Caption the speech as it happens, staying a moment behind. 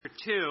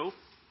2.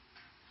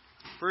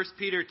 1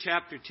 Peter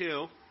chapter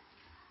 2.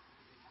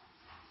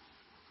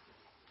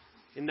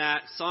 In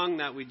that song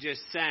that we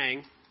just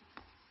sang,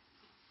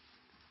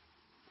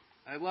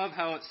 I love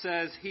how it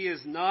says, "He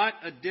is not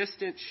a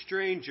distant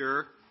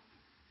stranger.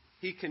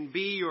 He can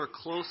be your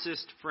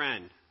closest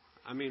friend."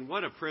 I mean,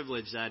 what a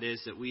privilege that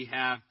is that we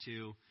have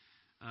to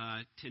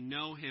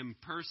know Him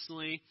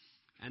personally.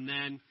 And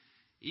then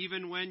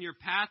even when your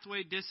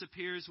pathway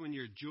disappears, when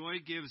your joy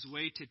gives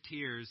way to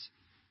tears,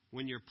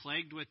 when you're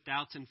plagued with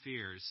doubts and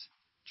fears,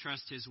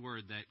 trust His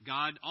word that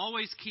God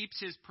always keeps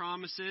His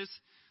promises,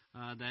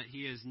 that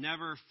He has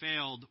never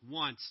failed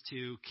once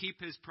to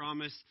keep His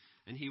promise,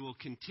 and He will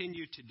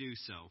continue to do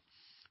so.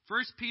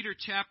 1 Peter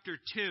chapter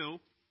 2,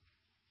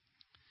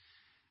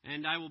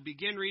 and I will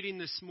begin reading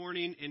this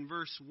morning in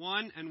verse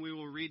 1, and we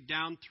will read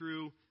down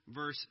through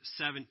verse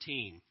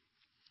 17.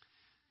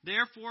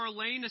 "Therefore,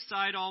 laying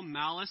aside all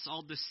malice,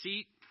 all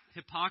deceit,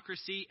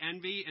 hypocrisy,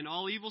 envy, and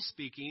all evil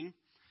speaking,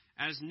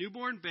 as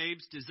newborn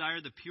babes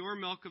desire the pure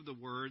milk of the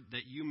word,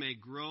 that you may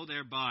grow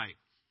thereby,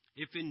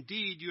 if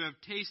indeed you have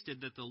tasted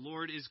that the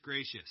Lord is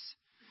gracious.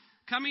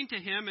 Coming to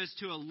Him as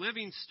to a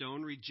living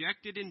stone,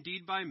 rejected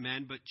indeed by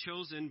men, but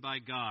chosen by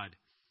God,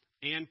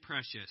 and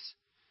precious.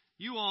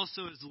 You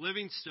also, as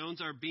living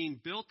stones, are being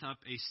built up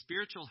a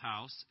spiritual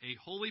house, a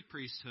holy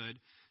priesthood,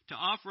 to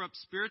offer up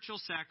spiritual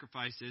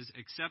sacrifices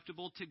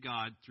acceptable to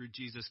God through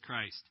Jesus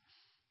Christ.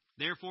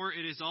 Therefore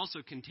it is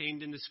also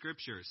contained in the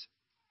Scriptures,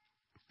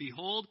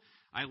 'Behold,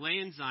 I lay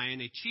in Zion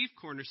a chief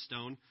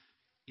cornerstone,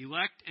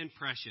 elect and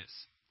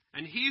precious,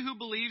 and he who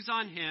believes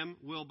on Him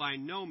will by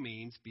no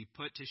means be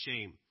put to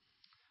shame.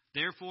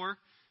 Therefore,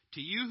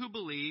 to you who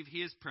believe,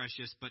 He is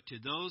precious, but to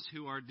those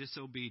who are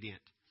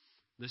disobedient,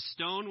 the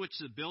stone which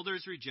the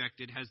builders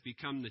rejected has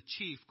become the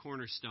chief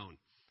cornerstone,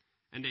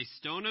 and a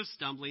stone of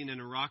stumbling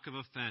and a rock of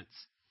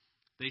offense.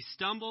 They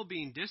stumble,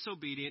 being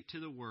disobedient to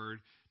the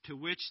word to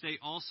which they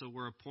also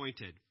were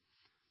appointed.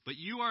 But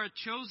you are a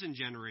chosen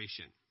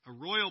generation, a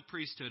royal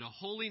priesthood, a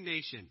holy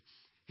nation,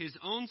 His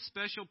own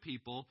special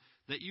people,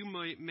 that you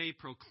may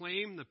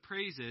proclaim the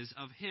praises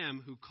of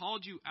Him who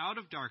called you out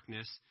of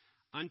darkness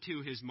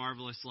unto His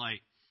marvelous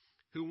light,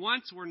 who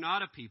once were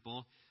not a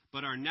people,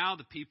 but are now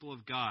the people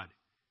of God,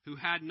 who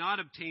had not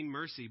obtained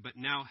mercy, but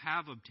now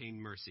have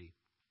obtained mercy.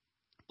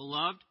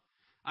 Beloved,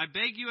 I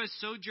beg you as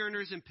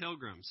sojourners and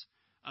pilgrims,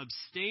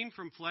 abstain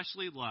from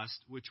fleshly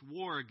lust, which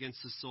war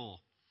against the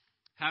soul,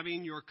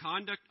 having your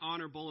conduct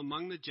honorable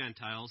among the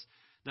Gentiles,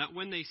 that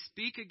when they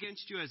speak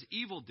against you as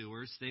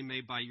evildoers, they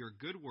may by your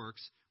good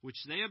works,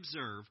 which they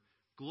observe,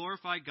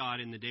 glorify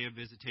God in the day of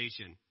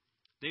visitation.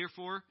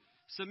 Therefore,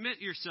 submit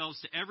yourselves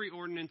to every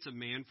ordinance of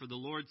man for the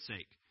Lord's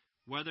sake,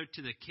 whether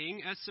to the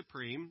king as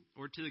supreme,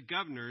 or to the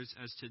governors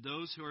as to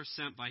those who are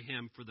sent by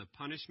him for the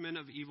punishment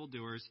of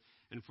evildoers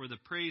and for the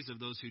praise of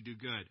those who do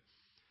good.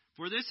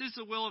 For this is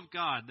the will of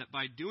God, that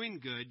by doing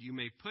good you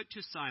may put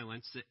to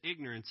silence the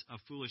ignorance of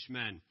foolish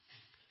men.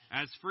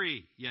 As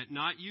free, yet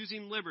not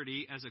using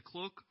liberty as a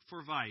cloak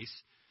for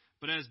vice,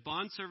 but as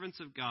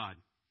bondservants of God.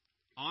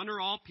 Honor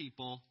all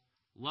people,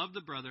 love the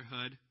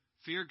brotherhood,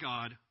 fear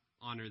God,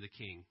 honor the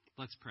king."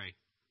 Let's pray.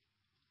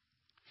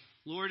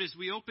 Lord, as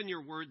we open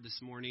your word this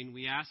morning,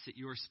 we ask that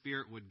your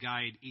Spirit would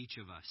guide each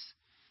of us.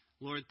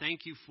 Lord,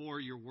 thank you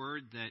for your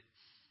word, that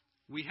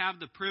we have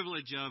the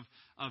privilege of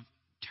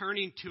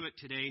turning to it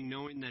today,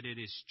 knowing that it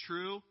is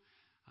true,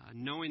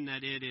 knowing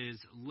that it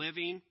is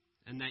living,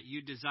 and that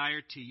you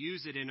desire to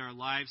use it in our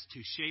lives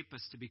to shape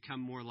us to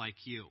become more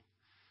like you.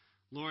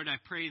 Lord, I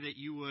pray that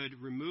you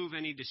would remove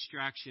any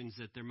distractions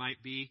that there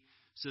might be,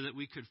 so that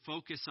we could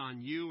focus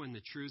on you and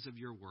the truths of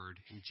your word.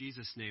 In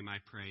Jesus' name I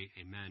pray,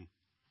 amen.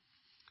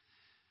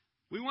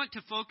 We want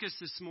to focus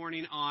this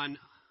morning on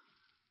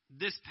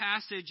this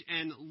passage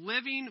and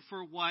living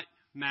for what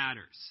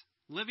matters.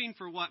 Living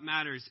for what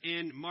matters.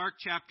 In Mark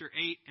chapter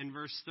 8 and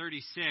verse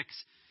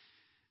 36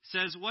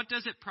 says, "What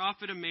does it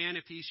profit a man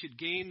if he should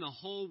gain the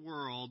whole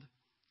world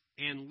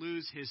and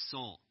lose his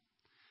soul?"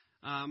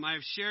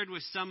 I've shared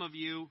with some of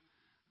you,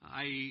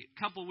 a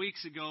couple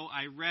weeks ago,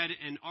 I read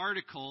an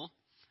article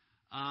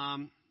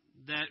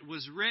that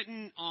was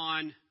written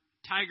on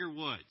Tiger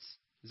Woods.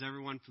 Is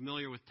everyone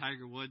familiar with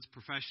Tiger Woods,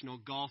 professional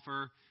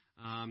golfer?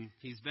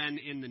 He's been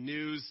in the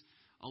news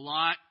a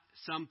lot,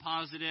 some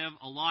positive,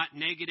 a lot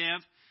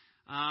negative.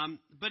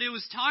 But it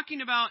was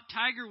talking about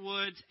Tiger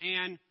Woods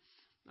and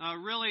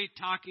really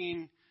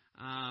talking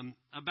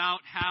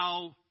about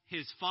how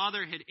his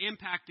father had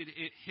impacted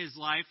his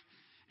life.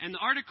 And the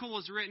article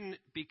was written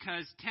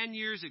because 10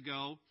 years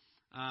ago,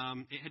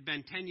 it had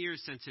been 10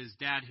 years since his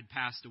dad had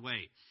passed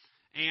away.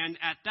 And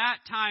at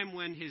that time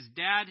when his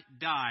dad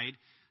died,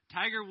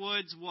 Tiger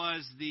Woods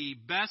was the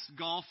best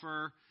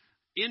golfer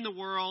in the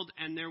world,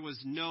 and there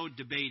was no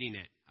debating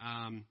it.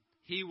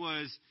 He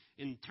was,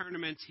 in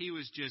tournaments, he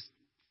was just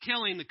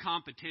killing the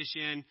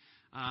competition,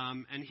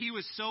 and he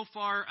was so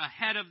far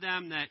ahead of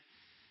them that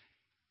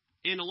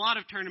in a lot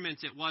of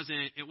tournaments it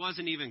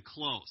wasn't even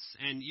close,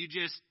 and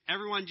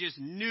everyone just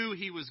knew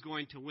he was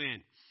going to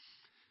win.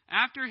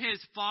 After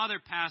his father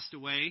passed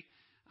away,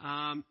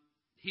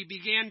 he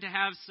began to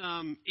have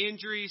some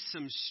injuries,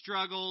 some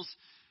struggles.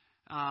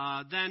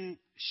 Then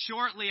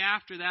shortly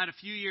after that, a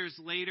few years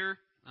later,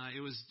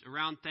 it was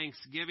around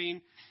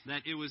Thanksgiving,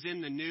 that it was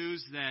in the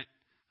news that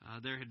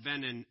there had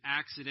been an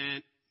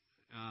accident.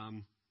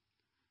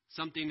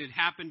 Something had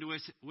happened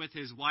with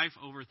his wife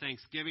over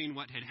Thanksgiving.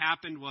 What had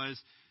happened was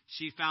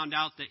she found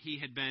out that he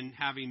had been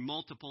having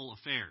multiple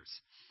affairs.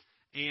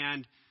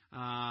 And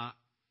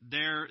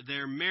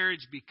their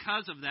marriage,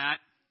 because of that,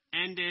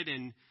 ended,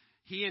 and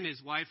he and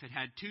his wife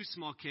had 2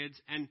 small kids.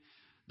 And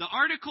the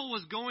article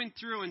was going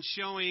through and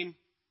showing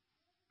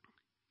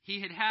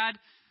he had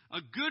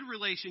a good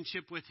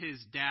relationship with his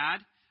dad,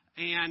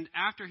 and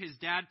after his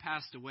dad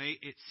passed away,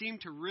 it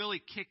seemed to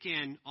really kick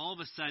in. All of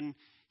a sudden,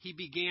 he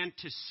began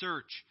to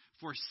search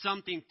for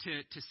something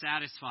to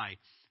satisfy.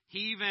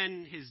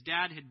 His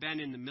dad had been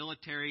in the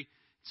military,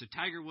 so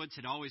Tiger Woods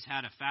had always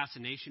had a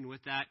fascination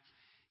with that.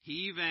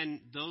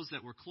 Those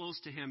that were close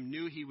to him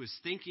knew he was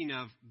thinking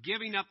of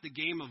giving up the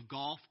game of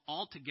golf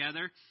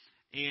altogether,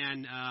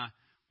 and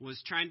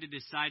was trying to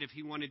decide if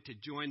he wanted to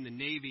join the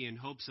Navy in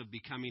hopes of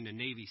becoming a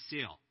Navy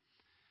SEAL.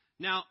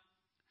 Now,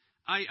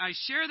 I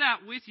share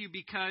that with you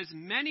because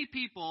many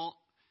people,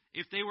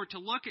 if they were to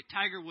look at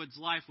Tiger Woods'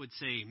 life, would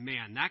say,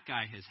 man, that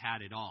guy has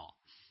had it all.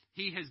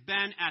 He has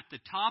been at the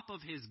top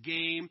of his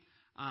game.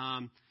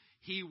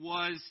 He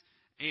was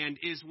and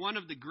is one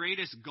of the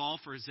greatest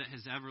golfers that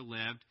has ever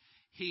lived.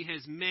 He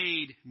has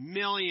made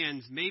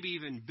millions, maybe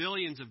even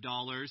billions of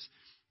dollars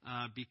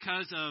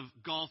because of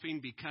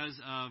golfing, because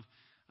of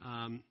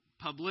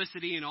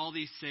publicity and all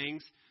these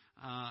things.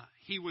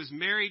 He was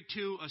married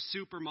to a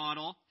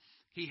supermodel.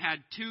 He had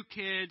 2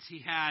 kids.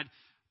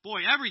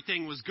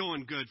 Everything was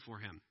going good for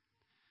him.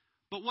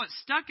 But what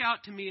stuck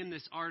out to me in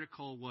this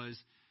article was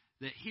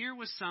that here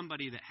was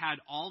somebody that had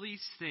all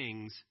these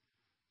things,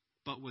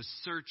 but was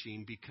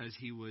searching because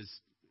he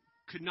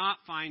could not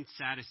find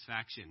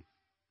satisfaction.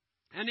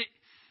 And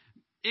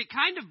it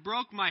kind of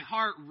broke my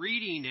heart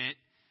reading it,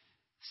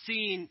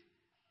 seeing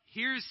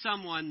here's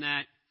someone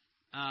that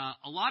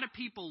a lot of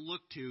people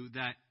look to,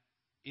 that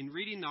in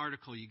reading the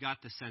article, you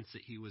got the sense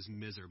that he was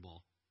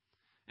miserable.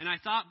 And I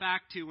thought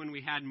back to when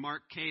we had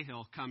Mark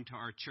Cahill come to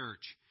our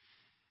church,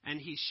 and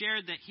he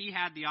shared that he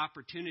had the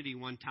opportunity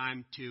one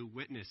time to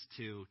witness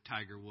to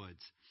Tiger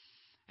Woods.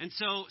 And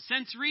so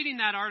since reading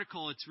that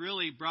article, it's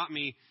really brought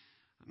me,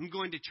 I'm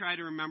going to try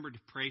to remember to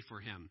pray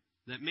for him,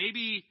 that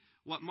maybe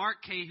what Mark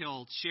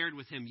Cahill shared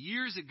with him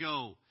years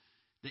ago,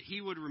 that he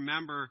would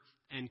remember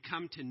and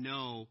come to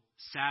know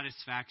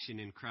satisfaction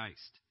in Christ.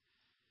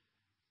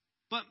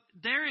 But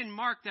there in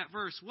Mark, that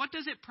verse, what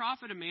does it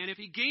profit a man if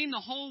he gained the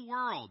whole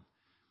world?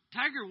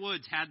 Tiger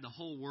Woods had the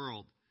whole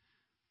world,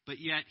 but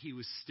yet he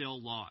was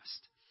still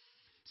lost.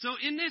 So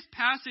in this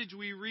passage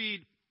we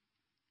read,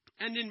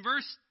 and in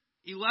verse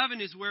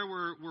 11 is where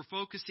we're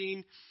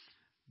focusing.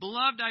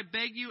 Beloved, I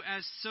beg you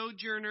as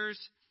sojourners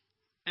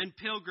and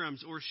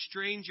pilgrims, or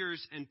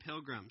strangers and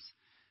pilgrims,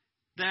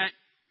 that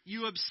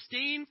you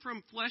abstain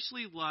from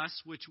fleshly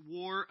lusts which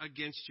war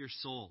against your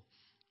soul.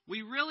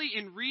 We really,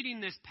 in reading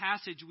this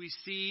passage, we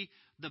see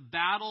the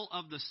battle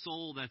of the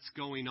soul that's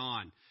going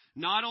on.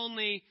 Not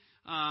only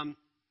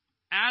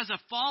as a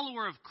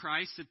follower of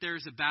Christ that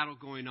there's a battle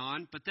going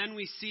on, but then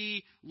we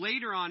see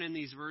later on in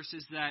these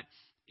verses that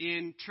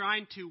in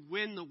trying to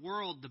win the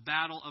world, the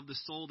battle of the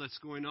soul that's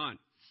going on.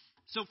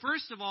 So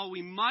first of all,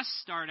 we must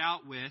start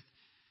out with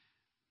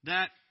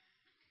that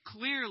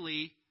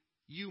clearly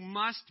you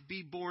must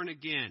be born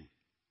again.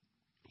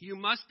 You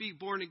must be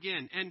born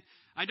again. And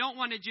I don't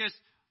want to just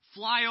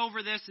fly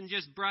over this and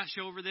just brush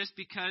over this,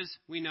 because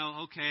we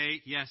know,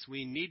 okay, yes,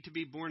 we need to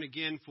be born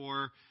again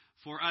for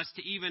us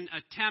to even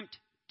attempt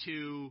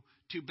to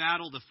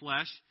battle the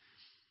flesh.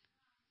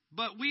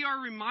 But we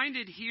are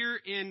reminded here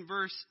in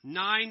verse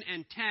 9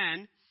 and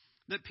 10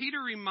 that Peter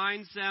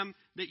reminds them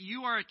that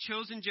you are a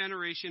chosen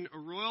generation, a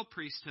royal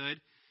priesthood,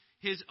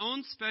 his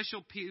own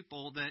special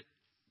people, that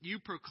you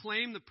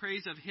proclaim the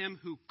praise of him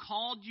who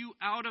called you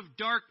out of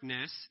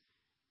darkness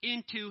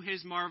into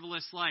his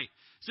marvelous light.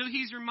 So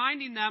he's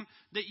reminding them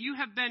that you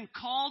have been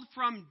called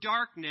from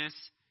darkness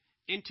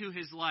into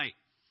his light.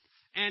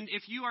 And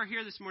if you are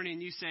here this morning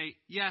and you say,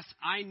 yes,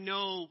 I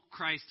know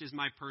Christ is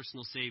my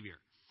personal Savior,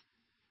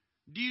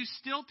 do you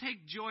still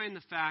take joy in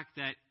the fact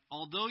that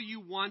although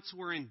you once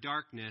were in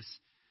darkness,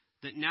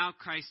 that now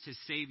Christ has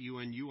saved you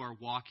and you are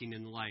walking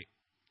in the light?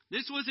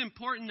 This was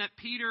important that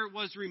Peter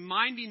was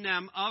reminding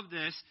them of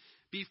this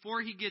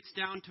before he gets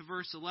down to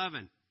verse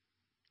 11.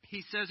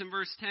 He says in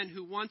verse 10,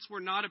 who once were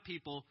not a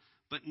people,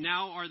 but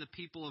now are the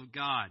people of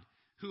God,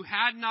 who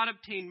had not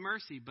obtained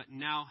mercy, but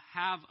now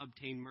have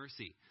obtained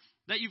mercy.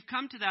 That you've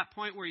come to that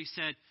point where you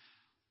said,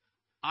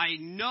 I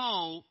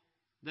know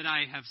that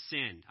I have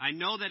sinned. I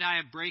know that I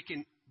have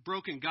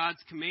broken God's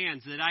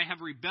commands, that I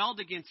have rebelled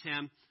against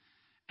him.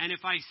 And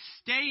if I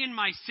stay in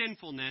my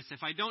sinfulness,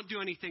 if I don't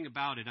do anything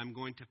about it, I'm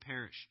going to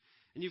perish.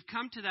 And you've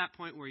come to that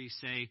point where you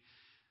say,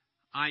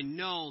 I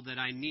know that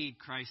I need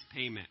Christ's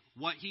payment,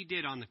 what he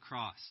did on the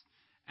cross.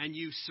 and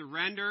you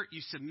surrender,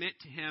 you submit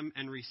to him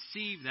and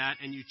receive that,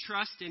 and you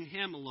trust in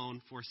him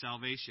alone for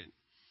salvation.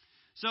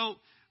 So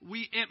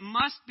it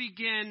must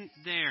begin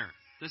there,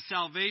 the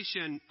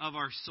salvation of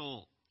our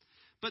soul.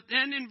 But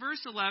then in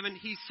verse 11,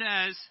 he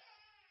says,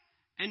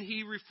 and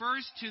he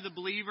refers to the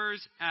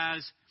believers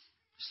as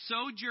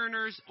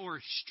sojourners or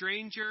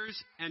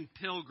strangers and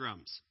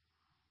pilgrims.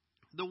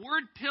 The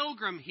word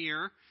pilgrim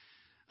here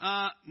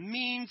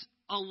means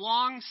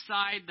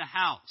alongside the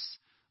house,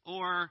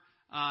 or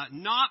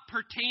not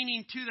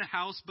pertaining to the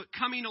house, but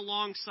coming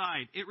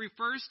alongside. It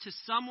refers to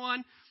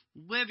someone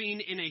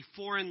living in a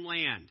foreign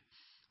land.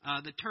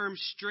 The term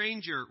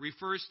stranger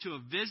refers to a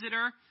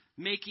visitor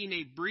making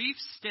a brief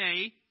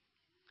stay,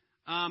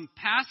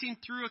 passing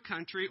through a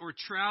country, or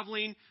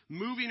traveling,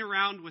 moving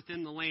around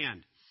within the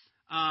land.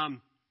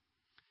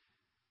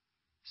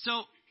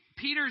 So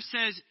Peter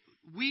says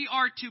we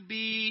are to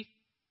be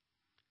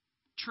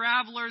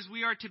travelers,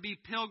 we are to be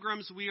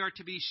pilgrims, we are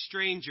to be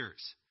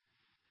strangers.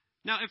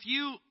 Now, if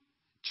you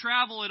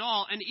travel at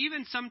all, and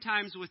even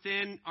sometimes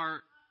within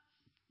our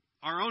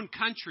own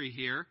country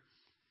here,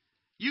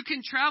 you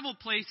can travel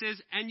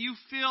places and you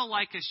feel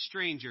like a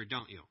stranger,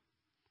 don't you?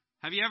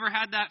 Have you ever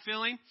had that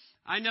feeling?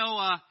 I know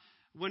a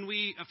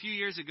few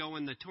years ago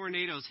when the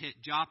tornadoes hit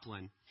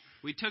Joplin,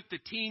 we took the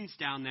teens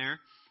down there,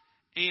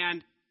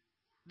 and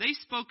they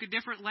spoke a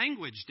different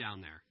language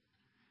down there.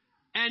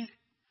 And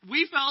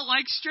we felt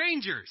like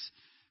strangers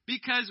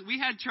because we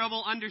had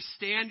trouble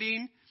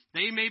understanding.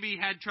 They maybe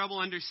had trouble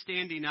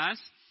understanding us.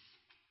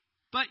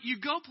 But you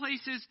go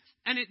places,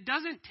 and it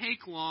doesn't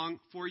take long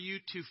for you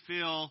to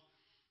feel,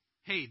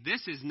 hey,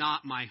 this is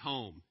not my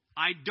home.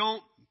 I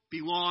don't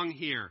belong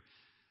here.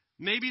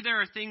 Maybe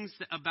there are things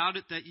about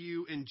it that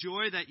you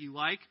enjoy, that you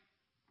like,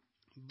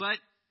 but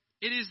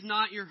it is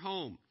not your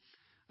home.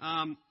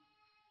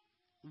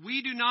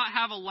 We do not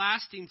have a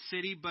lasting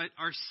city, but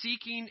are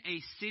seeking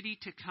a city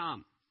to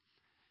come.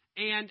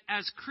 And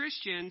as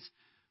Christians,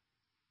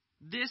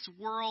 this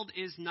world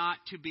is not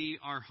to be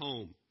our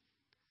home.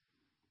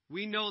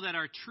 We know that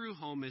our true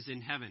home is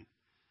in heaven.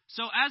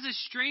 So as a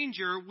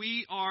stranger,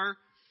 we are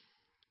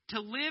to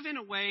live in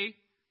a way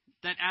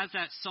that, as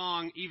that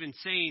song even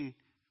saying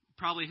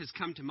probably has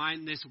come to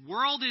mind, this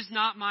world is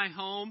not my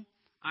home,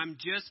 I'm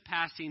just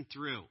passing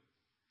through.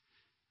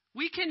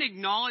 We can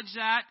acknowledge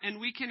that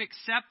and we can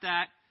accept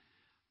that,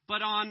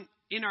 but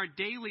in our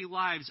daily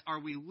lives, are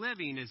we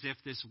living as if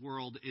this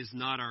world is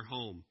not our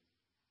home?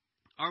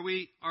 Are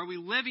we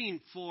living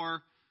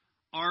for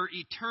our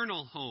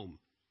eternal home?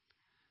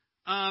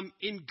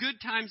 In good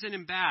times and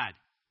in bad,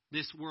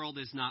 this world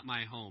is not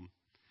my home.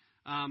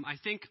 I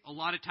think a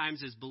lot of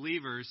times as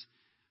believers,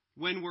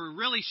 when we're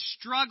really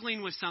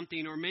struggling with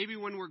something, or maybe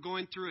when we're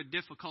going through a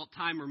difficult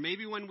time, or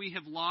maybe when we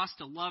have lost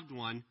a loved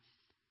one,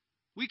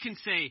 we can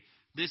say,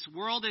 this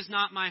world is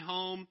not my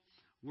home.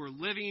 We're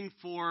living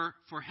for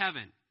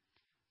heaven.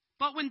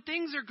 But when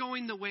things are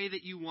going the way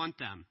that you want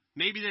them,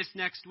 maybe this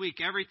next week,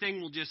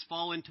 everything will just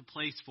fall into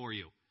place for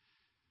you.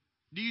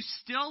 Do you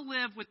still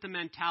live with the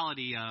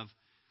mentality of,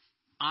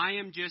 I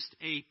am just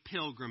a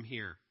pilgrim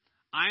here.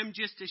 I am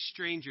just a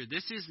stranger.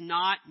 This is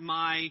not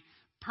my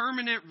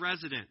permanent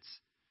residence.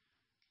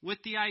 With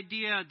the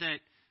idea that,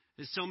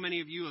 as so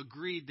many of you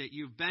agreed, that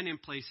you've been in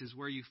places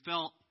where you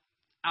felt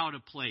out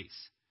of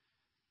place.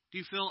 Do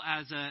you feel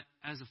as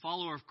a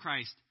follower of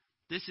Christ,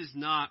 this is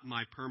not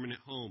my permanent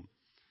home?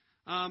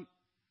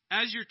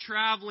 As you're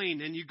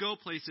traveling and you go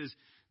places,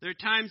 there are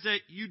times that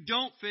you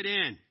don't fit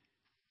in.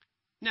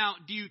 Now,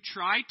 do you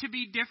try to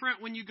be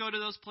different when you go to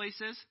those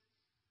places?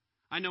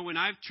 I know when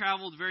I've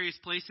traveled various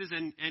places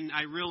and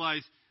I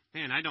realize,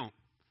 man, I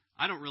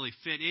don't really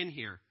fit in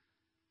here.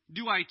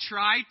 Do I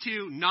try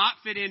to not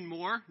fit in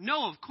more?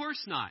 No, of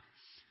course not.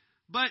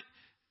 But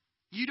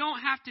you don't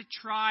have to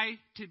try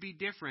to be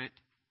different.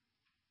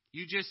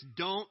 You just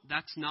don't.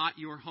 That's not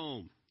your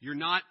home. You're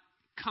not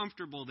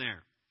comfortable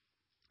there.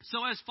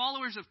 So as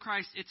followers of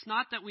Christ, it's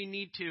not that we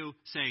need to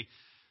say,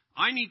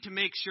 I need to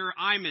make sure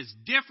I'm as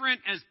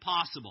different as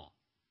possible.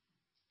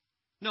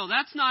 No,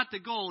 that's not the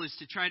goal, is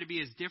to try to be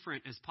as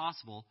different as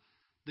possible.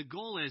 The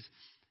goal is,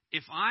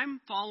 if I'm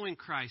following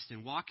Christ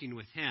and walking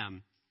with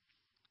him,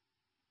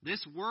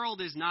 this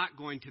world is not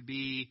going to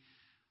be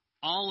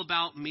all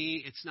about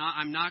me.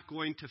 I'm not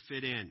going to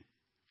fit in.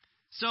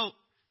 So,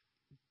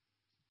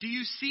 do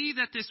you see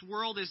that this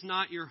world is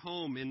not your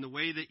home in the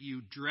way that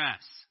you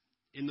dress,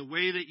 in the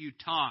way that you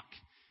talk,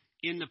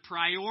 in the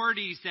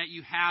priorities that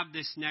you have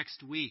this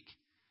next week?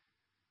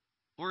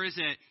 Or is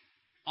it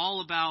all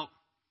about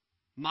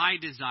my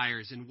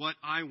desires and what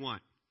I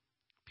want?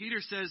 Peter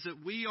says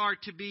that we are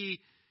to be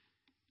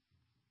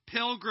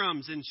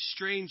pilgrims and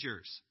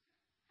strangers.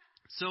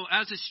 So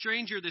as a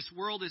stranger, this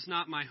world is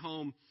not my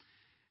home.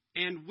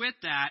 And with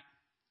that,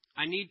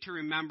 I need to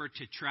remember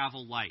to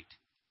travel light.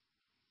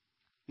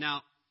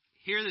 Now,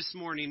 here this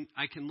morning,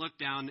 I can look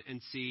down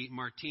and see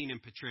Martine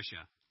and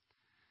Patricia.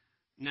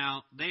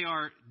 Now, they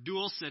are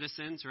dual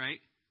citizens, right?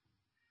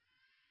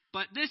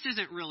 But this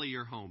isn't really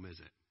your home, is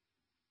it?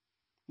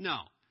 No.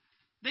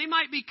 They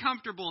might be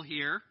comfortable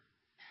here,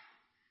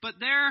 but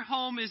their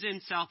home is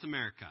in South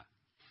America.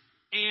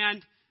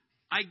 And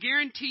I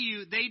guarantee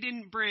you they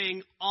didn't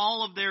bring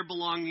all of their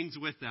belongings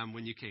with them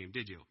when you came,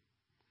 did you?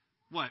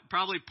 What,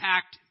 probably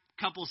packed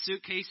a couple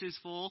suitcases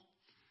full?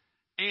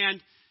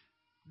 And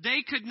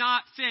they could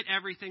not fit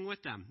everything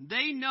with them.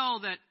 They know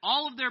that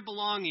all of their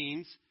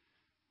belongings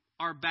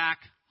are back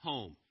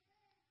home.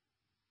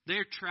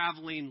 They're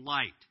traveling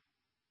light.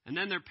 And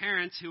then their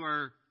parents, who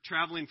are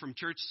traveling from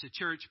church to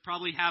church,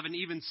 probably have an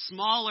even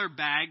smaller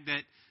bag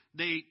that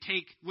they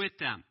take with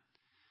them.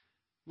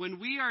 When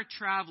we are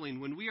traveling,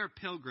 when we are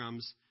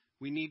pilgrims,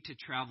 we need to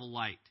travel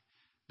light.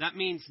 That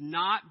means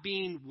not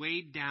being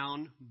weighed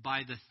down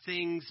by the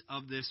things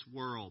of this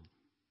world.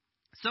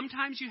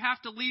 Sometimes you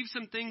have to leave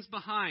some things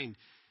behind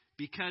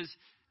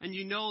and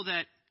you know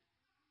that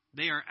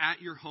they are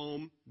at your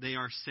home, they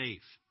are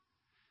safe.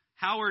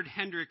 Howard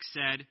Hendricks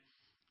said,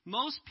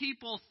 most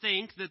people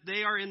think that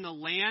they are in the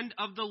land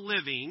of the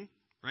living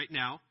right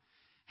now,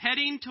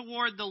 heading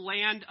toward the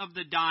land of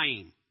the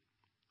dying.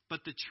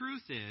 But the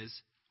truth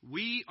is,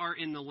 we are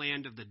in the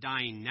land of the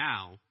dying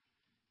now,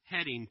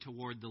 heading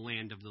toward the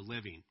land of the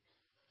living.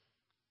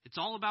 It's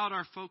all about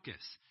our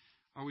focus.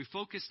 Are we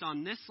focused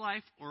on this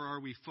life, or are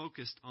we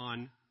focused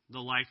on the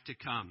life to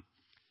come?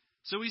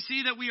 So we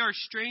see that we are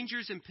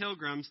strangers and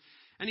pilgrims.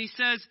 And he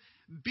says,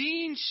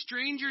 being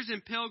strangers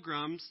and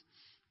pilgrims,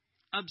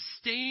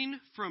 abstain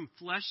from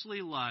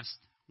fleshly lust,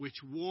 which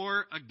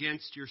war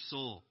against your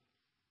soul.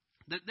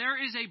 That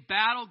there is a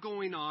battle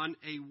going on,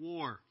 a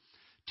war.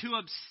 To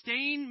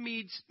abstain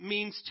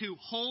means to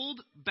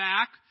hold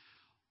back,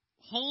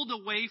 hold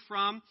away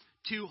from,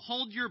 to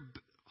hold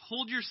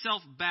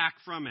yourself back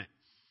from it.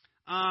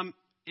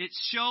 It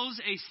shows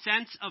a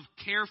sense of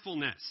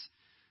carefulness.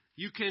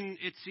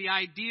 It's the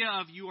idea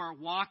of you are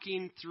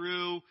walking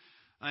through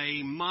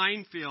a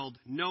minefield,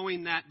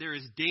 knowing that there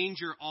is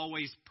danger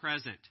always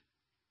present.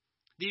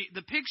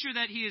 The picture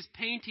that he is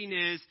painting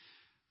is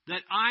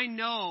that I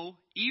know,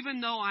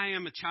 even though I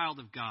am a child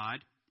of God,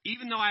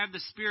 even though I have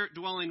the Spirit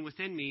dwelling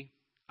within me,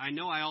 I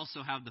know I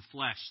also have the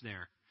flesh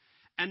there.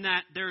 And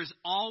that there is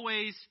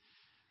always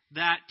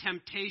that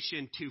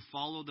temptation to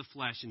follow the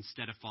flesh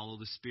instead of follow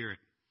the Spirit.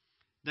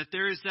 That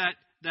there is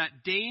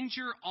that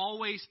danger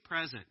always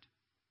present.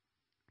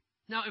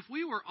 Now, if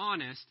we were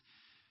honest,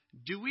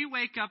 do we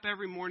wake up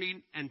every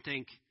morning and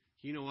think,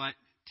 you know what,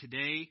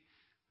 today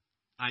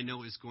I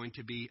know is going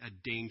to be a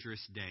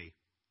dangerous day.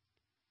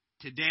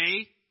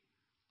 Today,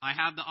 I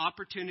have the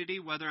opportunity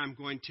whether I'm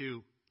going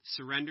to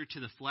surrender to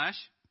the flesh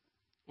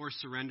or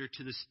surrender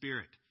to the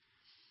Spirit.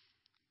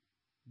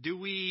 Do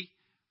we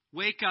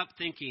wake up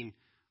thinking,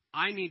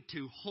 I need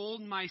to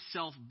hold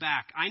myself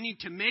back. I need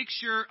to make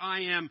sure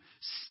I am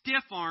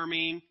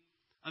stiff-arming,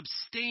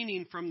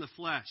 abstaining from the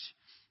flesh.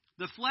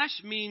 The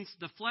flesh means,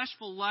 the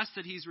fleshful lust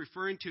that he's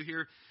referring to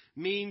here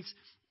means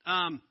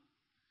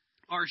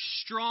our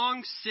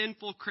strong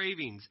sinful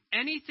cravings.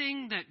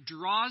 Anything that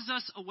draws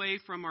us away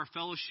from our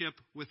fellowship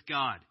with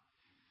God.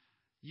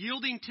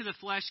 Yielding to the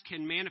flesh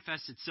can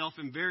manifest itself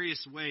in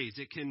various ways.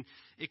 It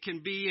can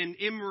be in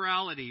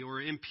immorality or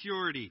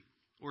impurity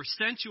or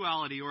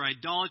sensuality or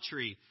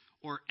idolatry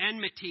or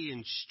enmity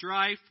and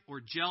strife or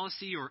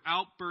jealousy or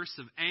outbursts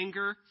of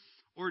anger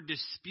or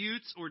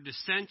disputes or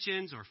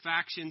dissensions or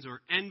factions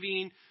or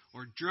envying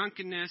or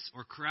drunkenness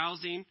or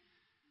carousing.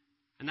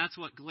 And that's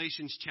what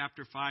Galatians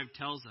chapter 5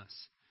 tells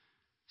us.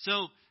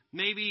 So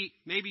maybe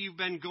you've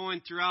been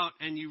going throughout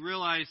and you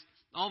realize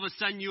all of a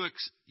sudden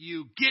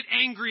you get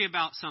angry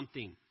about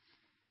something.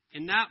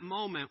 In that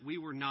moment, we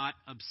were not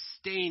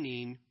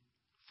abstaining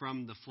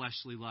from the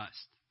fleshly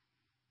lust,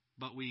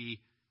 but we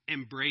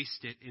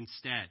embraced it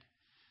instead.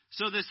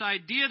 So this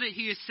idea that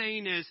he is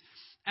saying is,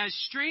 as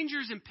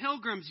strangers and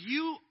pilgrims,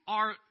 you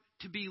are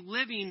to be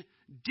living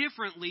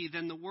differently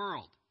than the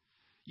world.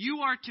 You're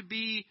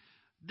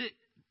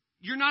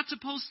not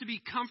supposed to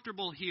be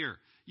comfortable here.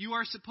 You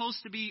are supposed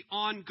to be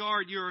on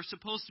guard. You are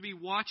supposed to be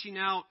watching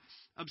out,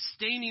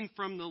 abstaining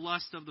from the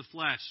lust of the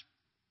flesh.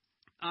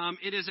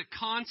 It is a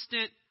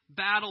constant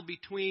battle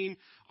between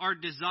our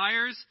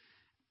desires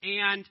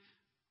and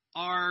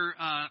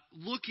our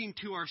looking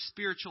to our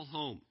spiritual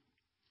home.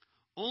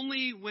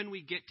 Only when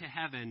we get to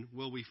heaven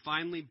will we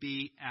finally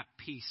be at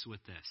peace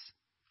with this.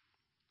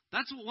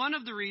 That's one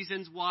of the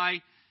reasons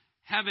why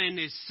heaven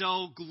is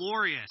so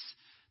glorious,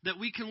 that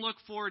we can look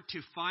forward to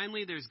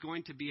finally there's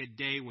going to be a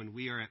day when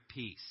we are at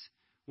peace.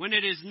 When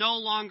it is no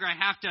longer I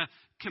have to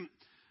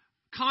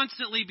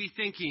constantly be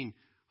thinking,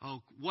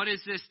 oh, what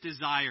is this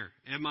desire?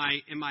 Am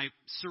I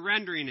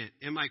surrendering it?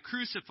 Am I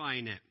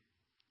crucifying it?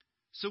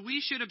 So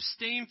we should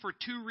abstain for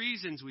two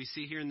reasons we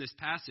see here in this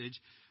passage.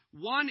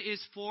 One is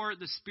for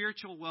the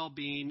spiritual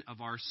well-being of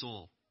our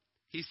soul.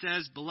 He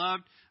says,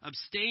 beloved,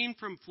 abstain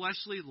from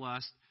fleshly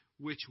lust,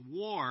 which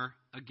war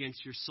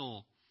against your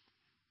soul.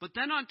 But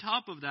then on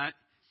top of that,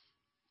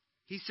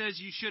 he says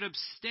you should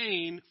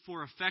abstain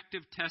for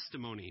effective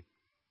testimony.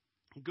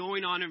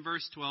 Going on in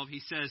verse 12, he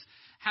says,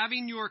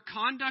 having your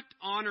conduct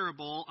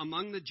honorable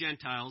among the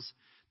Gentiles,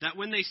 that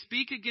when they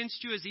speak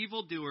against you as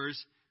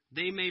evildoers,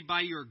 they may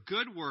by your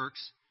good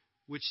works,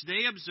 which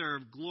they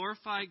observe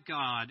glorify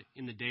God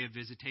in the day of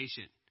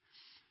visitation.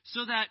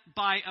 So that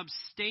by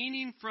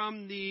abstaining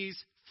from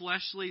these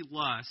fleshly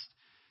lusts,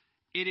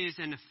 it is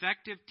an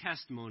effective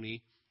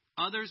testimony.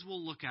 Others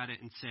will look at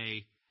it and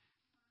say,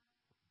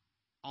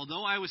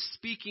 although I was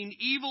speaking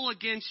evil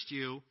against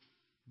you,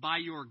 by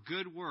your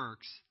good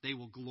works, they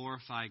will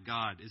glorify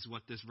God, is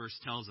what this verse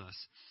tells us.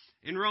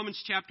 In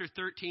Romans chapter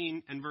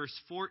 13 and verse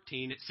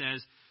 14, it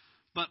says,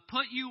 but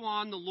put you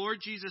on the Lord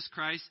Jesus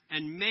Christ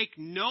and make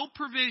no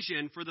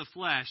provision for the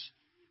flesh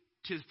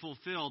to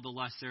fulfill the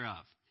lust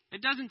thereof.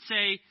 It doesn't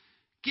say,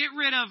 get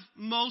rid of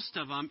most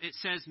of them. It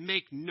says,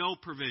 make no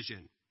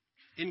provision.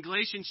 In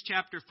Galatians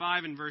chapter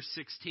 5 and verse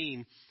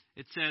 16,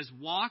 it says,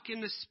 walk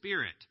in the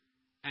Spirit,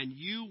 and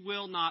you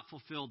will not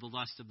fulfill the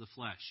lust of the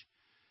flesh.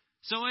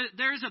 So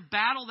there's a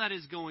battle that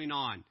is going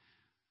on.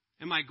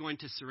 Am I going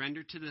to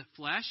surrender to the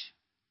flesh,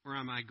 or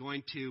am I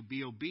going to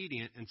be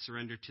obedient and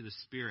surrender to the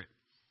Spirit?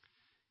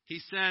 He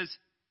says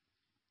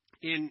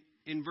in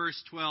verse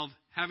 12,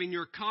 having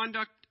your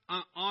conduct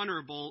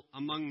honorable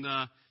among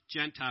the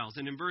Gentiles.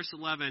 And in verse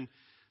 11,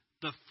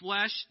 the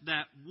flesh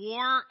that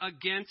war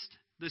against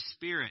the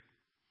Spirit.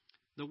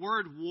 The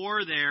word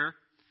war there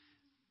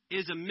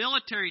is a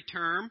military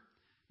term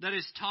that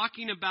is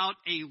talking about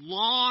a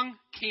long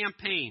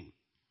campaign.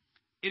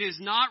 It is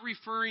not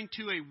referring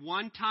to a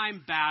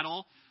one-time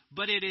battle,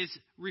 but it is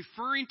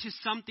referring to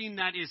something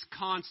that is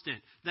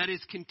constant, that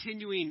is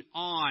continuing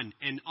on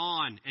and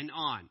on and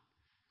on.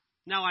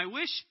 Now, I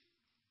wish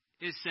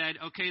it said,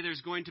 okay,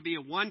 there's going to be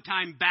a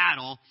one-time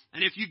battle,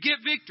 and if you get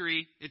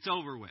victory, it's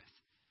over with.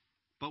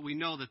 But we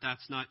know that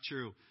that's not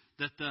true,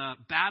 that the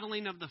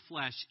battling of the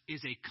flesh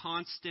is a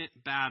constant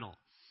battle.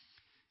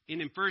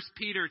 And in 1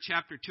 Peter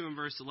chapter 2 and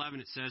verse 11,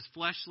 it says,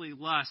 fleshly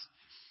lusts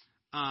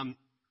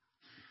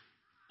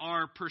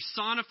are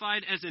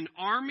personified as an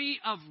army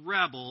of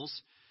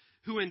rebels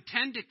who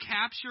intend to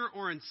capture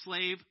or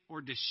enslave or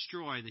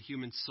destroy the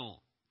human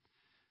soul.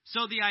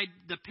 So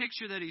the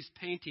picture that he's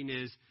painting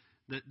is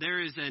that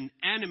there is an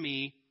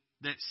enemy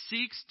that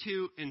seeks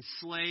to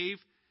enslave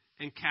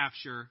and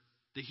capture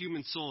the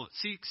human soul. It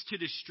seeks to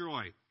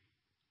destroy.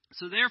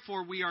 So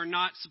therefore, we are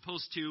not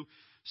supposed to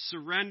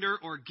surrender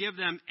or give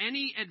them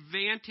any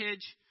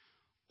advantage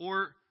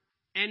or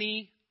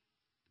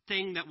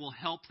anything that will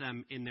help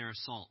them in their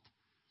assault.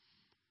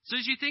 So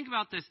as you think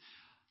about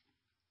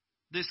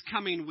this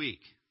coming week,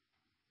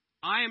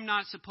 I am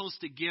not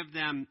supposed to give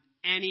them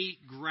any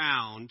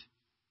ground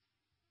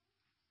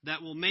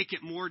that will make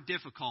it more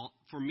difficult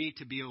for me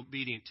to be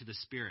obedient to the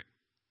Spirit.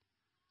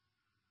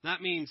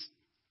 That means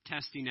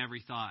testing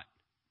every thought.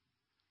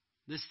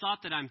 This thought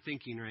that I'm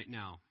thinking right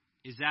now,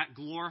 is that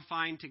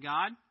glorifying to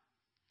God?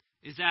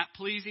 Is that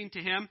pleasing to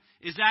Him?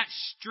 Is that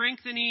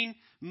strengthening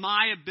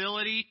my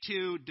ability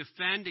to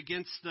defend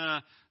against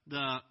the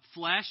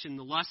flesh and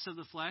the lust of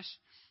the flesh?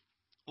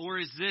 Or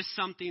is this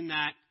something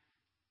that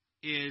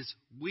is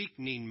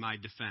weakening my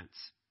defense?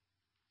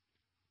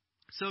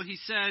 So he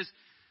says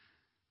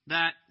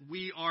that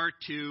we are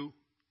to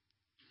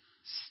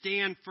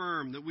stand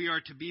firm, that we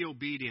are to be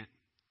obedient.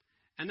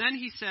 And then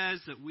he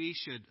says that we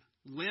should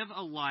live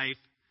a life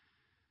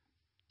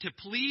to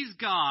please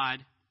God,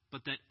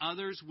 but that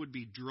others would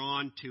be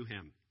drawn to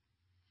Him.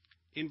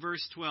 In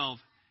verse 12,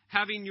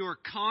 having your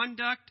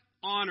conduct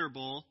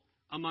honorable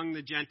among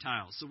the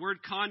Gentiles. The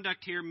word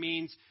conduct here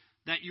means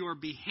that your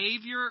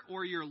behavior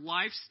or your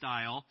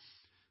lifestyle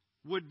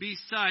would be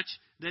such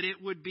that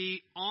it would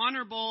be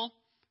honorable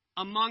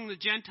among the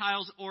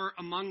Gentiles or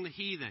among the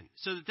heathen.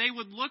 So that they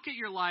would look at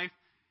your life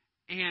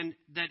and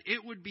that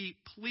it would be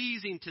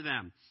pleasing to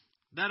them.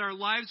 That our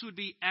lives would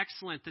be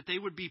excellent. That they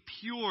would be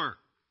pure.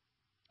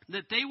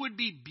 That they would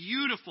be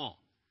beautiful.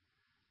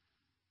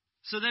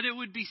 So that it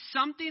would be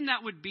something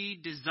that would be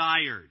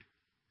desired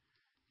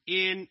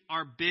in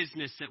our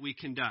business that we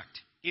conduct,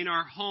 in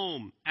our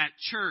home, at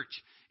church,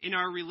 in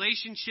our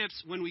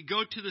relationships when we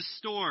go to the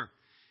store,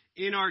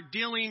 in our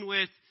dealing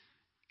with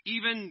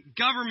even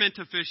government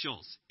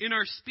officials, in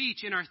our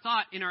speech, in our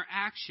thought, in our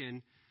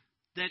action,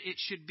 that it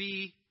should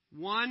be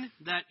one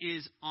that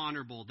is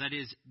honorable, that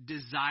is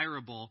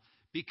desirable,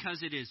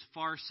 because it is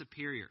far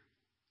superior.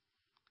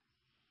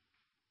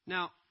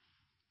 Now,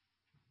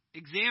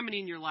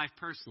 examining your life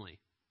personally,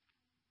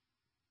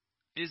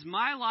 is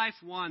my life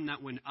one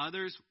that when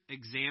others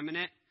examine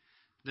it,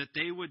 that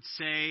they would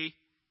say,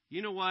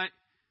 you know what,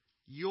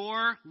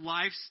 your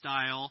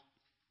lifestyle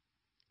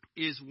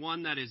is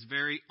one that is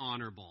very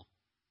honorable.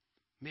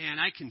 Man,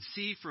 I can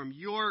see from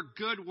your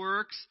good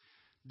works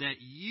that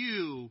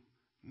you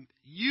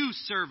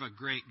serve a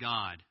great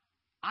God.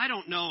 I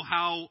don't know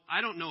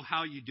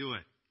how you do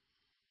it.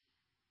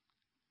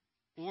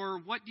 Or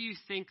what do you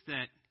think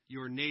that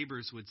your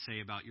neighbors would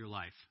say about your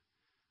life?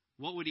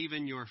 What would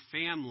even your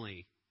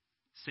family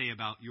say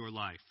about your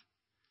life?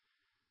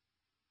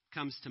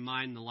 Comes to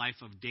mind the life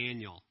of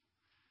Daniel.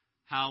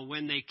 How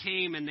when they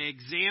came and they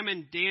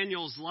examined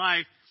Daniel's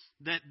life,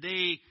 that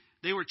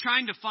they were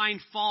trying to find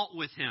fault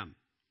with him.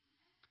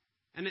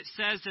 And it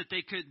says that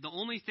the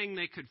only thing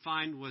they could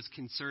find was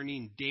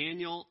concerning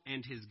Daniel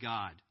and his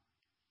God.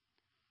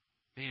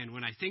 man,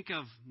 when I think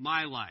of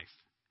my life,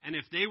 and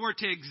if they were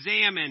to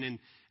examine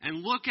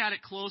and look at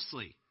it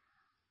closely,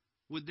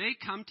 would they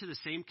come to the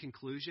same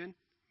conclusion?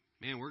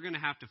 Man, we're going to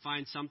have to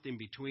find something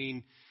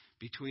between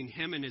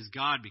him and his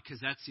God, because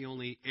that's the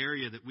only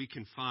area that we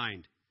can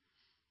find.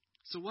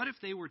 So what if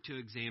they were to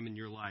examine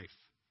your life?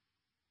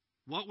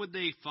 What would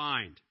they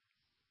find?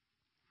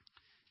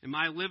 Am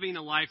I living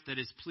a life that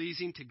is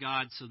pleasing to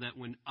God so that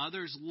when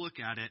others look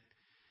at it,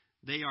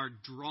 they are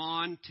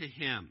drawn to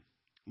him?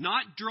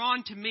 Not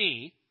drawn to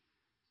me,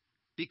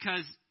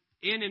 because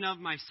in and of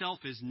myself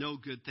is no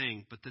good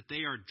thing, but that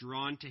they are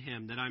drawn to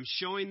him, that I'm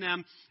showing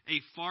them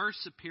a far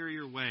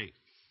superior way.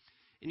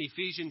 In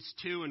Ephesians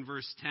 2 and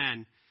verse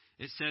 10,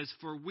 it says,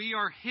 "For we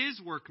are his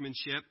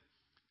workmanship,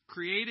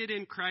 created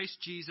in Christ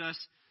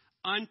Jesus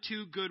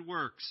unto good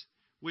works,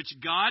 which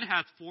God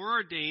hath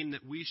foreordained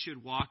that we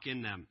should walk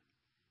in them."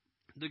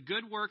 The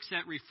good works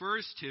that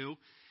refers to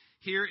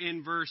here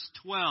in verse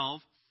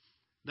 12,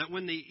 that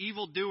when the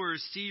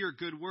evildoers see your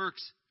good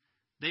works,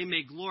 they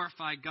may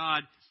glorify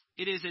God.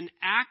 It is an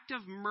act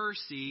of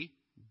mercy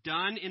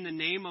done in the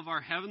name of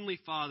our Heavenly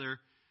Father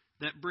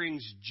that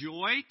brings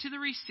joy to the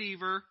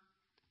receiver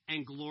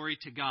and glory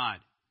to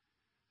God.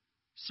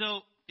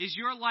 So, is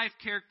your life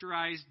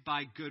characterized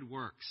by good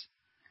works?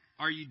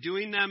 Are you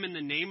doing them in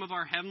the name of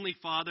our Heavenly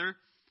Father?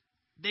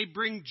 They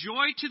bring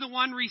joy to the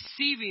one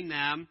receiving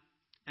them,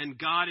 and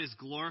God is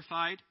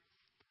glorified.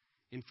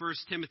 In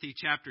 1 Timothy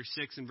chapter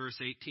 6 and verse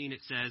 18,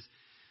 it says,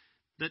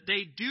 "That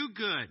they do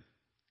good,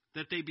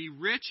 that they be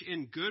rich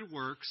in good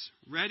works,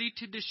 ready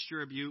to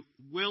distribute,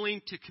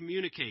 willing to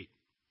communicate."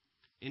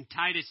 In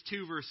Titus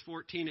 2 verse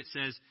 14, it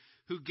says,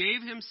 "Who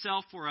gave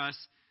himself for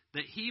us,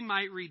 that he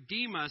might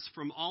redeem us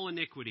from all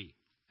iniquity,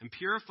 and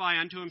purify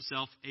unto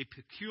himself a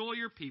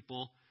peculiar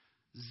people,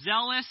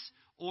 zealous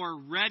or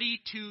ready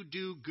to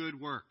do good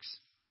works."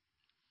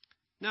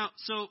 Now,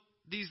 so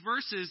these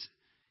verses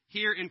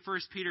here in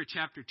 1 Peter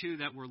chapter 2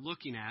 that we're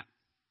looking at,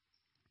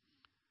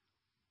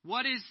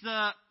 what is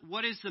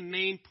the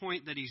main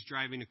point that he's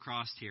driving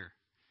across here?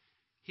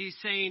 He's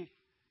saying,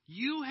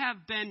 you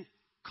have been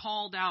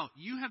called out.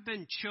 You have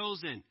been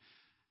chosen.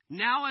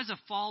 Now, as a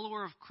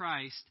follower of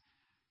Christ,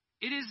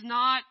 it is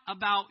not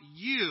about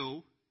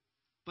you,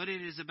 but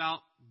it is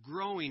about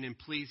growing and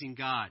pleasing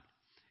God.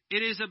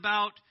 It is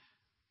about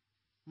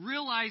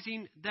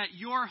realizing that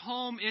your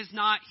home is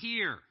not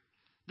here,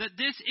 that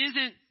this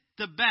isn't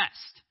the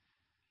best.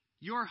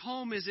 Your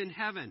home is in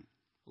heaven.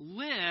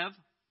 Live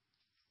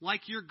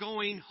like you're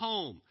going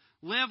home.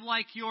 Live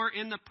like you're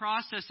in the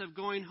process of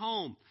going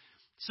home.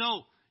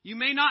 So, you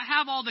may not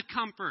have all the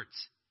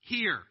comforts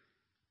here,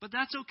 but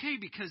that's okay,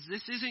 because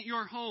this isn't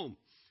your home.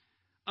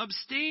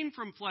 Abstain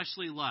from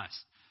fleshly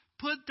lust.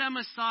 Put them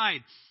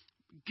aside.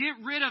 Get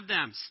rid of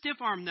them.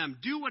 Stiff-arm them.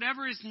 Do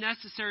whatever is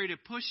necessary to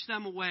push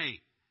them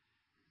away.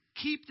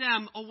 Keep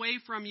them away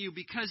from you,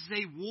 because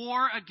they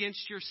war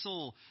against your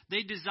soul.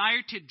 They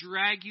desire to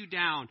drag you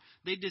down.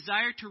 They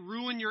desire to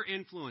ruin your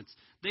influence.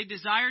 They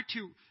desire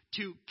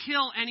to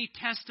kill any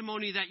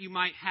testimony that you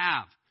might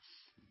have.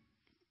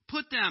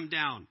 Put them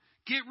down.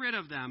 Get rid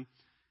of them.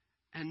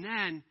 And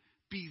then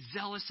be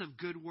zealous of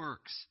good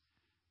works.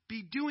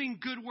 Be doing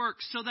good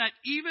works, so that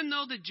even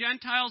though the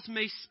Gentiles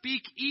may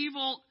speak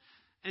evil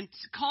and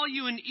call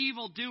you an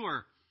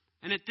evildoer,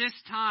 and at this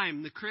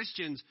time the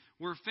Christians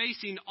were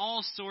facing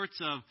all sorts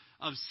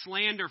of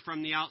slander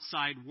from the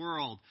outside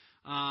world,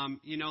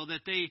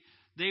 that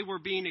they were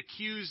being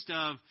accused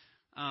of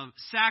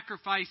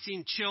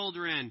sacrificing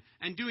children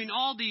and doing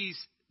all these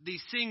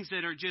things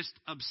that are just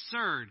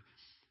absurd.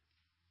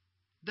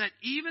 That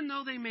even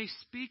though they may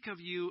speak of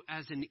you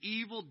as an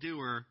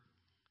evildoer,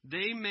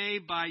 they may,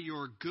 by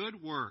your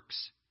good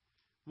works,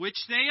 which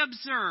they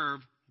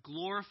observe,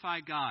 glorify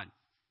God.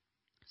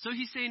 So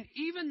he's saying,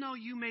 even though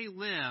you may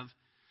live,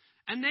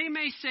 and they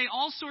may say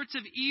all sorts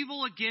of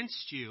evil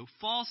against you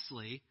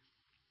falsely,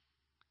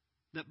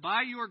 that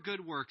by your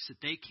good works that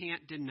they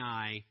can't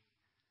deny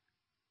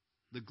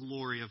the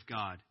glory of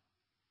God.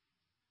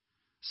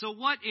 So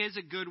what is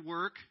a good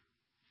work?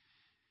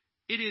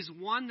 It is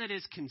one that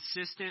is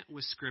consistent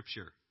with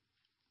Scripture.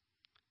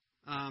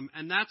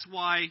 And that's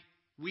why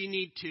we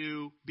need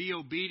to be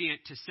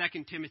obedient to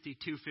 2 Timothy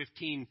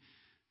 2:15.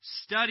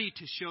 Study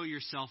to show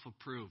yourself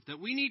approved. That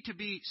we need to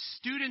be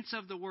students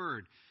of the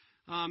Word.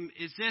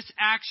 Is this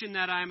action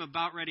that I'm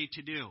about ready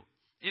to do?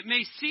 It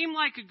may seem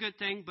like a good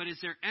thing, but is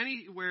there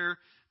anywhere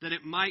that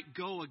it might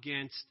go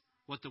against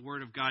what the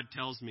Word of God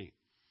tells me?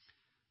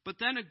 But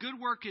then a good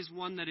work is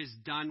one that is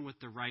done with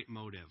the right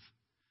motive.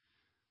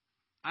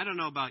 I don't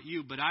know about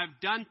you, but I've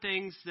done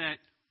things that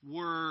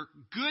were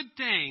good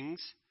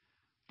things,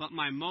 but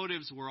my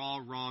motives were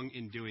all wrong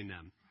in doing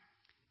them.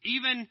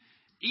 Even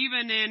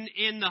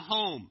in the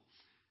home,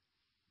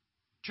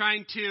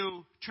 trying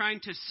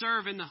to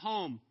serve in the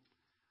home,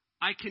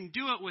 I can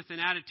do it with an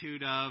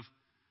attitude of,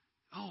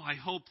 I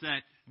hope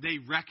that they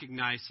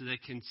recognize so they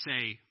can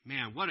say,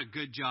 man, what a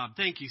good job.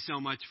 Thank you so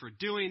much for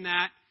doing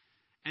that.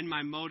 And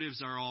my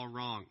motives are all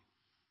wrong.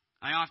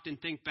 I often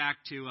think back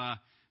to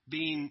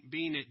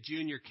being at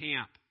junior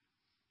camp.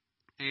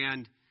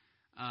 And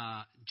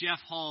Jeff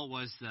Hall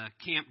was the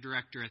camp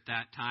director at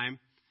that time,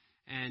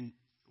 and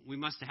we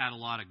must have had a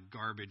lot of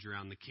garbage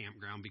around the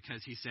campground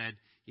because he said,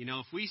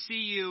 if we see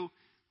you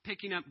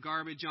picking up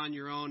garbage on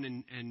your own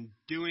and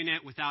doing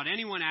it without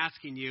anyone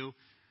asking you,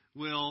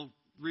 we'll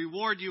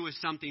reward you with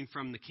something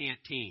from the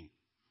canteen.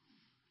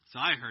 So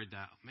I heard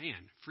that, man,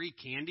 free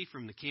candy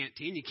from the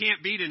canteen? You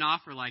can't beat an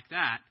offer like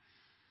that.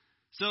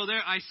 So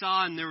there I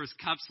saw, and there was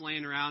cups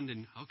laying around,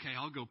 and okay,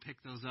 I'll go pick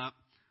those up.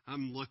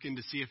 I'm looking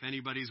to see if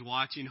anybody's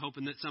watching,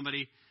 hoping that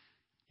somebody,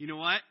 you know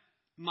what?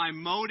 My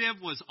motive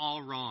was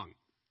all wrong.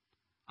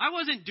 I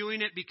wasn't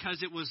doing it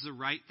because it was the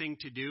right thing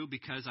to do,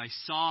 because I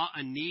saw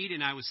a need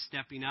and I was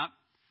stepping up.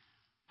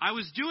 I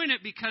was doing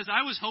it because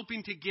I was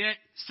hoping to get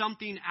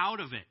something out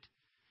of it.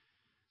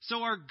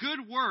 So our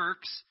good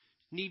works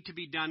need to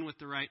be done with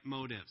the right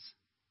motives.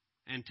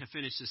 And to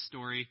finish this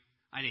story,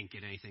 I didn't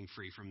get anything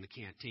free from the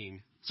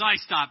canteen. So I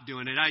stopped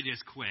doing it. I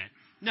just quit.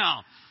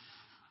 No.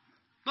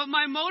 But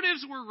my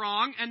motives were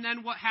wrong, and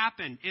then what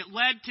happened? It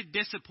led to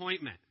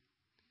disappointment.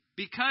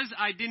 Because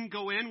I didn't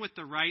go in with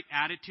the right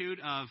attitude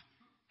of,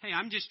 hey,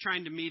 I'm just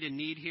trying to meet a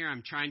need here.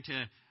 I'm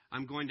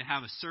going to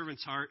have a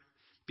servant's heart.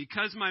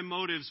 Because my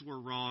motives were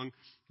wrong,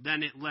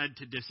 then it led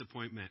to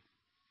disappointment.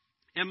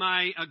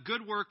 A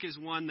good work is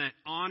one that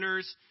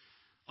honors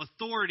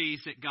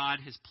authorities that God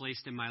has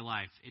placed in my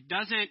life. It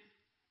doesn't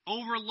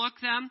overlook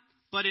them,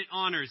 but it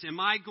honors. Am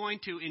I going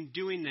to, in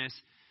doing this,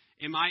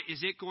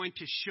 is it going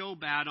to show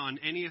bad on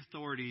any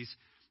authorities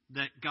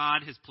that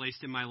God has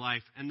placed in my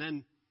life? And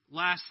then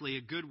lastly,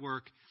 a good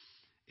work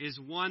is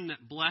one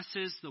that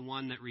blesses the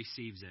one that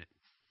receives it.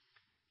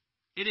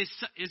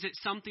 Is it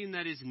something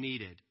that is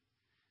needed?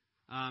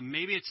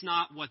 Maybe it's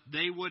not what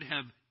they would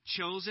have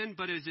chosen,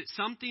 but is it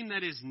something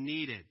that is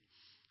needed?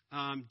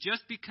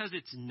 Just because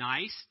it's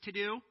nice to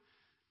do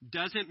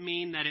doesn't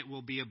mean that it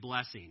will be a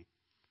blessing.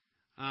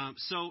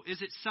 So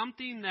is it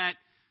something that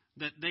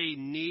they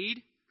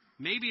need?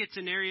 Maybe it's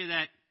an area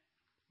that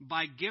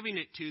by giving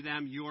it to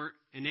them, you're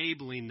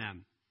enabling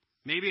them.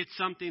 Maybe it's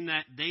something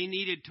that they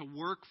needed to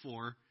work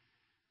for.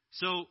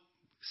 So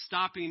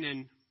stopping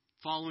and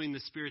following the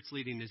Spirit's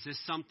leading, is this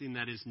something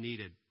that is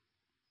needed?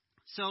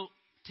 So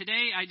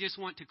today I just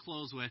want to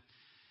close with,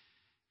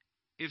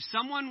 if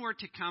someone were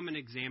to come and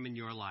examine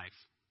your life,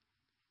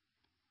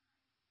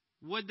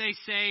 would they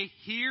say,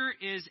 here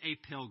is a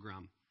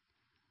pilgrim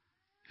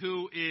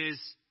who is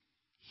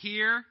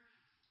here,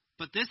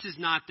 but this is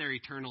not their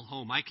eternal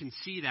home. I can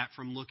see that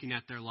from looking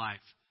at their life.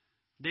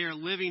 They are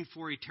living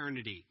for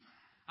eternity.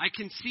 I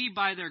can see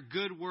by their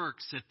good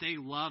works that they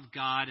love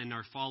God and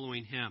are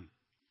following Him.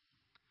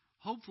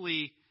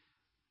 Hopefully,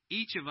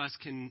 each of us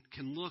can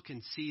look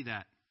and see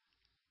that.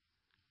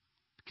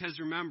 Because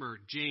remember,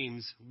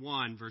 James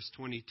 1, verse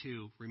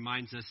 22,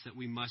 reminds us that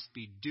we must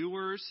be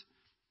doers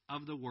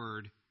of the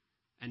word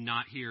and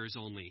not hearers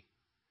only.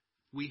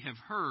 We have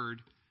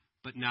heard,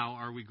 but now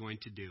are we going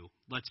to do?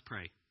 Let's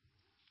pray.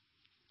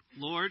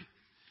 Lord,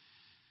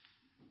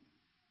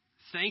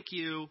 thank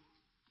you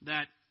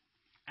that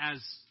as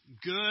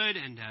good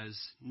and as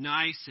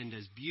nice and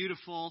as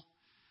beautiful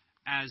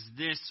as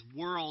this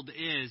world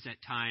is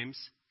at times,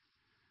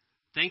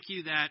 thank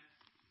you that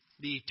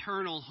the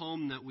eternal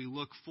home that we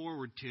look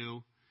forward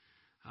to,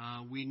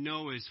 we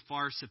know is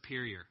far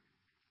superior.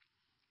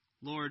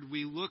 Lord,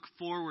 we look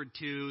forward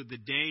to the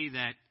day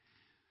that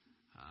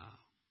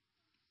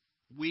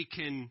we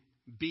can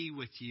be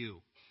with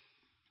you.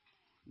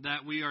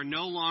 That we are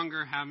no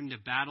longer having to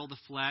battle the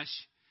flesh,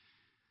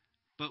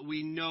 but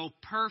we know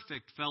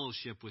perfect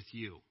fellowship with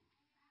you.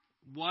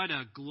 What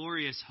a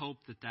glorious hope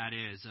that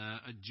is,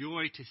 a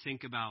joy to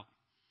think about.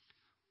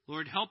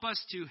 Lord, help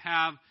us to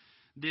have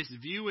this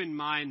view in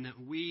mind that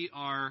we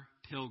are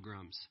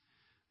pilgrims,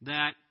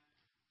 that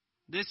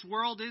this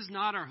world is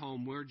not our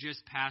home, we're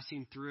just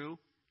passing through.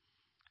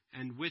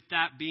 And with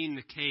that being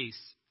the case,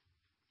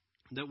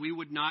 that we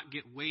would not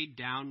get weighed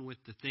down with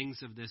the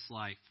things of this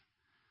life.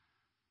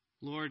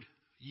 Lord,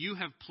 you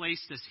have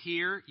placed us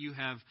here. You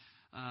have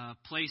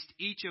placed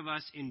each of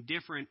us in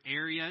different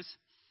areas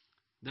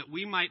that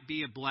we might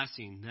be a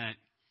blessing, that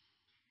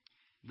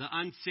the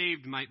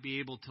unsaved might be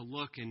able to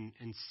look and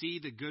see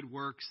the good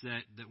works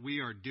that we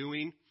are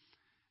doing,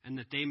 and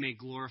that they may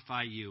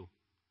glorify you.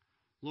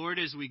 Lord,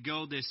 as we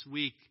go this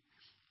week,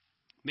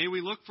 may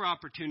we look for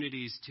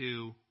opportunities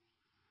to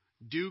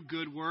do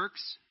good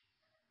works,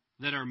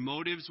 that our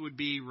motives would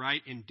be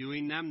right in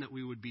doing them, that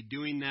we would be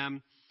doing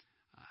them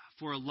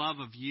for a love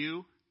of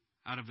you,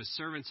 out of a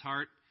servant's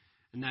heart,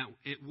 and that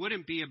it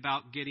wouldn't be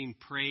about getting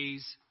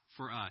praise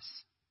for us.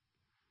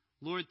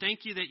 Lord,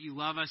 thank you that you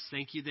love us.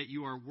 Thank you that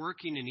you are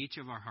working in each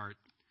of our hearts.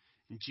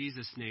 In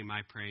Jesus' name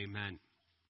I pray, amen.